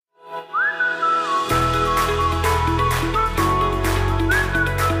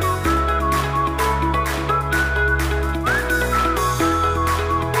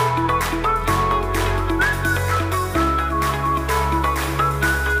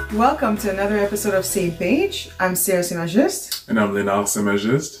Welcome to another episode of Same Page. I'm Sarah Simagist. And I'm Léonard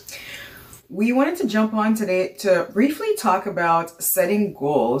Simagist. We wanted to jump on today to briefly talk about setting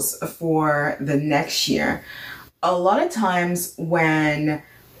goals for the next year. A lot of times when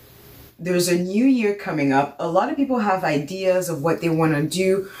there's a new year coming up, a lot of people have ideas of what they want to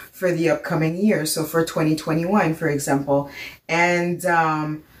do for the upcoming year. So for 2021, for example. And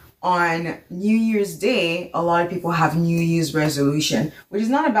on New Year's Day, a lot of people have New Year's resolution, which is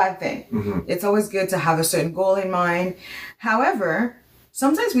not a bad thing. Mm-hmm. It's always good to have a certain goal in mind. However,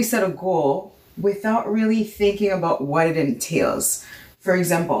 sometimes we set a goal without really thinking about what it entails. For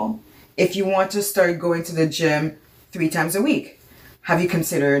example, if you want to start going to the gym 3 times a week, have you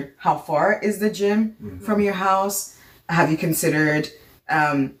considered how far is the gym from your house? Have you considered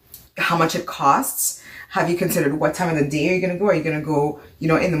how much it costs? Have you considered what time of the day are you going to go? Are you going to go,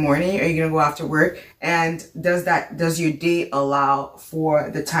 in the morning? Are you going to go after work? And does your day allow for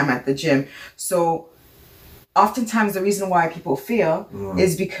the time at the gym? So oftentimes the reason why people fail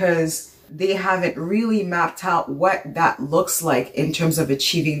is because they haven't really mapped out what that looks like in terms of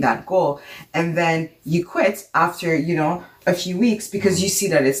achieving that goal. And then you quit after, a few weeks because you see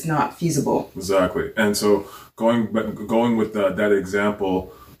that it's not feasible. Exactly. And so going with that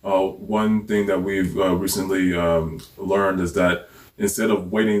example, one thing that we've recently learned is that instead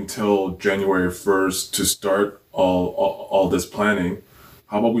of waiting till January 1st to start all this planning,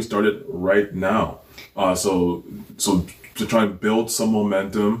 how about we start it right now? So to try and build some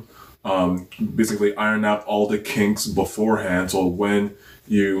momentum, basically iron out all the kinks beforehand. So when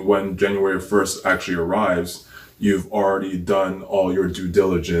January 1st actually arrives, you've already done all your due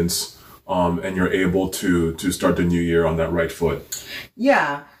diligence, and you're able to start the new year on that right foot.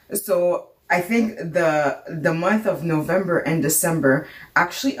 Yeah. So I think the month of November and December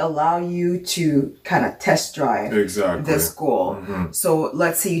actually allow you to kind of test drive this goal. Mm-hmm. So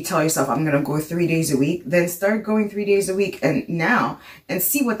let's say you tell yourself, I'm going to go 3 days a week, then start going 3 days a week and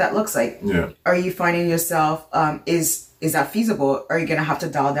see what that looks like. Yeah. Are you finding yourself, is that feasible? Are you going to have to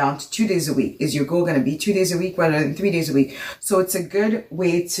dial down to 2 days a week? Is your goal going to be 2 days a week rather than 3 days a week? So it's a good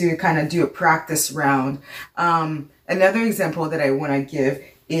way to kind of do a practice round. Another example that I want to give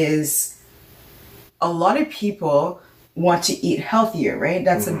is a lot of people want to eat healthier, right?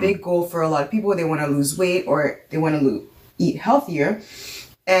 That's a big goal for a lot of people. They want to lose weight or they want to eat healthier.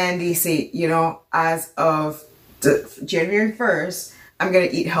 And they say, as of January 1st, I'm going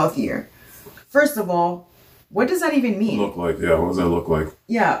to eat healthier. First of all, what does that even mean? What does that look like?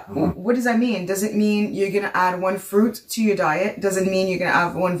 Yeah. What does that mean? Does it mean you're going to add 1 fruit to your diet? Does it mean you're going to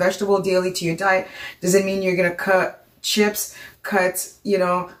add 1 vegetable daily to your diet? Does it mean you're going to cut chips,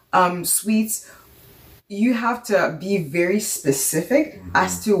 sweets? You have to be very specific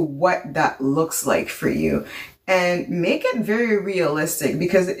as to what that looks like for you and make it very realistic,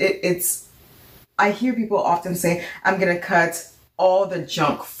 because I hear people often say, I'm going to cut all the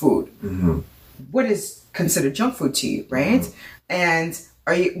junk food. Mm-hmm. What is considered junk food to you, right? Mm-hmm. And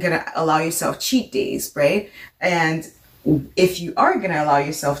are you going to allow yourself cheat days, right? And if you are going to allow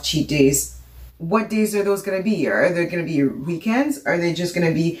yourself cheat days, what days are those going to be? Are they going to be weekends? Are they just going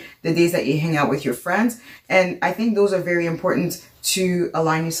to be the days that you hang out with your friends? And I think those are very important to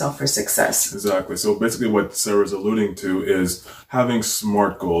align yourself for success. Exactly. So basically what Sarah's alluding to is having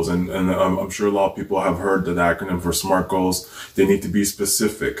SMART goals. And I'm sure a lot of people have heard that acronym for SMART goals. They need to be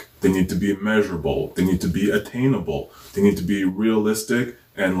specific. They need to be measurable. They need to be attainable. They need to be realistic.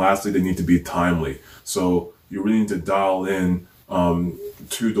 And lastly, they need to be timely. So you really need to dial in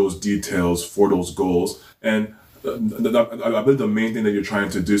to those details for those goals. And I believe the main thing that you're trying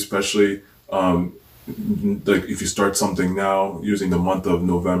to do, especially like if you start something now using the month of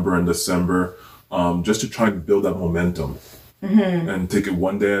November and December, just to try and build that momentum and take it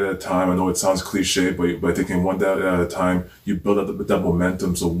one day at a time. I know it sounds cliche, but by taking one day at a time, you build up that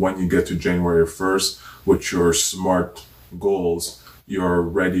momentum. So when you get to January 1st with your SMART goals, you're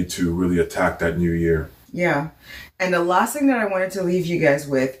ready to really attack that new year. Yeah. And the last thing that I wanted to leave you guys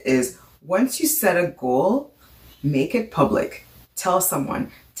with is, once you set a goal, make it public. Tell someone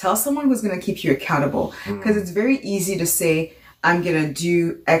who's going to keep you accountable. Because it's very easy to say, I'm going to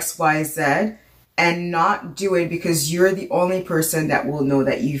do X, Y, Z, and not do it because you're the only person that will know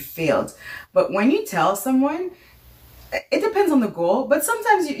that you failed. But when you tell someone, it depends on the goal, but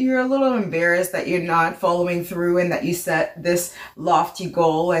sometimes you're a little embarrassed that you're not following through and that you set this lofty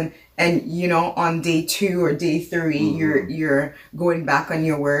goal and on day 2 or day 3, you're going back on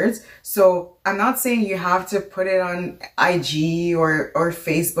your words. So I'm not saying you have to put it on IG or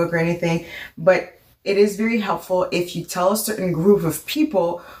Facebook or anything, but it is very helpful if you tell a certain group of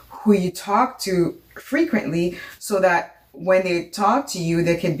people who you talk to frequently, so that when they talk to you,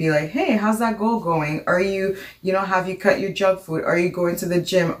 they can be like, hey, how's that goal going? Are you, have you cut your junk food? Are you going to the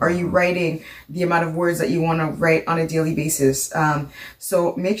gym? Are you writing the amount of words that you want to write on a daily basis?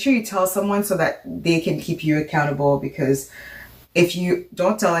 So make sure you tell someone so that they can keep you accountable, because if you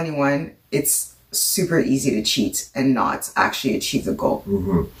don't tell anyone, it's super easy to cheat and not actually achieve the goal.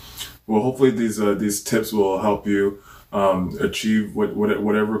 Mm-hmm. Well, hopefully these tips will help you achieve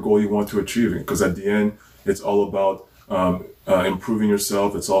whatever goal you want to achieve. Because at the end, it's all about improving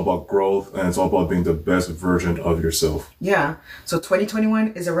yourself. It's all about growth, and it's all about being the best version of yourself. Yeah. So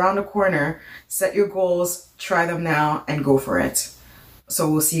 2021 is around the corner. Set your goals, try them now, and go for it. So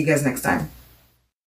we'll see you guys next time.